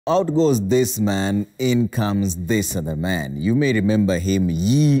Out goes this man, in comes this other man. You may remember him,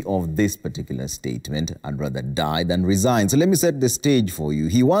 ye of this particular statement, I'd rather die than resign. So let me set the stage for you.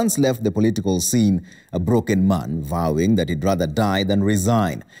 He once left the political scene a broken man, vowing that he'd rather die than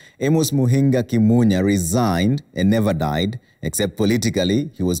resign. Amos Muhinga Kimunya resigned and never died, except politically,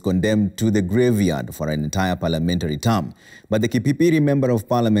 he was condemned to the graveyard for an entire parliamentary term. But the Kipipiri Member of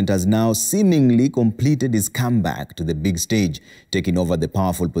Parliament has now seemingly completed his comeback to the big stage, taking over the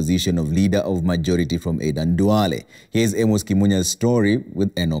powerful position of Leader of Majority from Adan Duale. Here's Amos Kimunya's story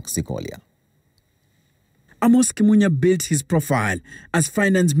with Enock Sikolia. Amos Kimunya built his profile as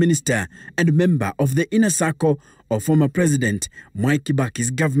finance minister and member of the inner circle of former President Mwai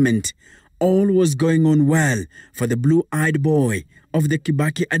Kibaki's government. All was going on well for the blue-eyed boy of the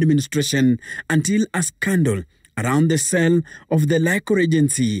Kibaki administration until a scandal around the sale of the Lyco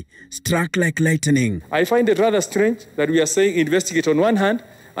Regency struck like lightning. I find it rather strange that we are saying investigate on one hand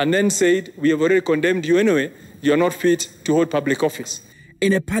and then said we have already condemned you anyway, you are not fit to hold public office.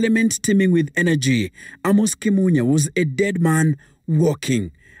 In a parliament teeming with energy, Amos Kimunya was a dead man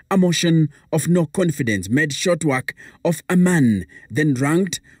walking. A motion of no confidence made short work of a man then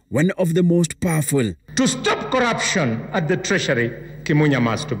ranked one of the most powerful. To stop corruption at the Treasury, Kimunya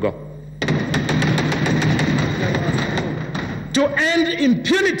must go. To end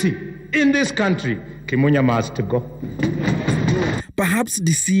impunity in this country, Kimunya must go. Perhaps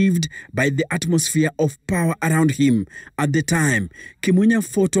deceived by the atmosphere of power around him at the time, Kimunya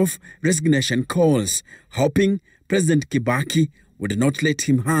fought off resignation calls, hoping President Kibaki would not let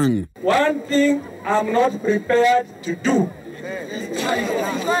him hang. One thing I'm not prepared to do, and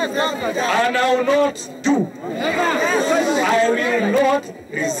I will not do. I will not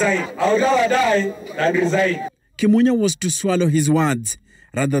resign. I would rather die than resign. Kimunya was to swallow his words.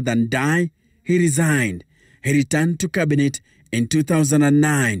 Rather than die, he resigned. He returned to cabinet in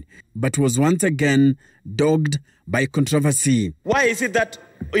 2009, but was once again dogged by controversy. Why is it that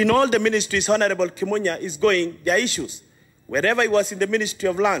in all the ministries Honorable Kimunya is going, there are issues? Wherever he was in the Ministry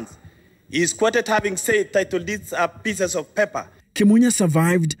of Lands, he is quoted having said, title deeds are pieces of paper. Kimunya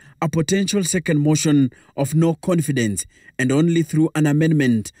survived a potential second motion of no confidence and only through an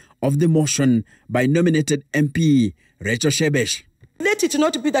amendment of the motion by nominated MP Rachel Shebesh. Let it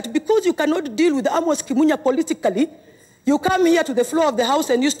not be that because you cannot deal with Amos Kimunya politically, you come here to the floor of the House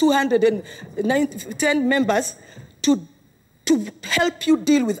and use 210 members to help you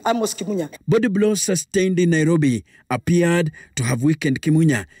deal with Amos Kimunya. Body blows sustained in Nairobi appeared to have weakened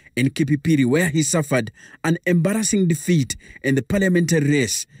Kimunya in Kipipiri, where he suffered an embarrassing defeat in the parliamentary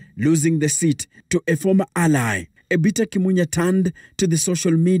race, losing the seat to a former ally. A bitter Kimunya turned to the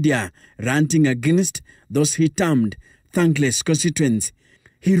social media, ranting against those he termed thankless constituents.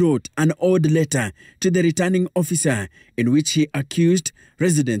 He wrote an odd letter to the returning officer in which he accused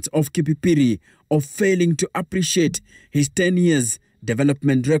residents of Kipipiri of failing to appreciate his 10 years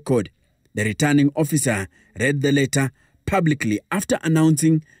development record. The returning officer read the letter publicly after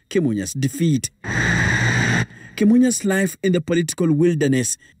announcing Kimunya's defeat. Kimunya's life in the political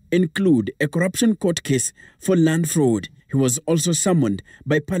wilderness include a corruption court case for land fraud. He was also summoned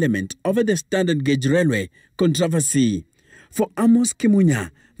by Parliament over the standard gauge railway controversy. For Amos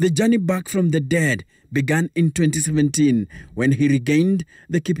Kimunya, the journey back from the dead began in 2017 when he regained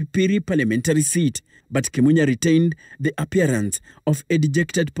the Kipipiri parliamentary seat. But Kimunya retained the appearance of a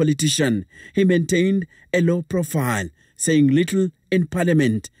dejected politician. He maintained a low profile, saying little in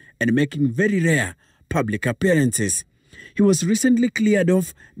parliament and making very rare public appearances. He was recently cleared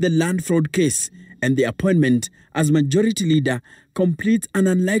of the land fraud case, and the appointment as majority leader completes an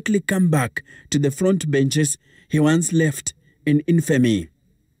unlikely comeback to the front benches he once left in infamy.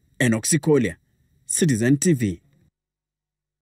 Enock Sikolia, Citizen TV.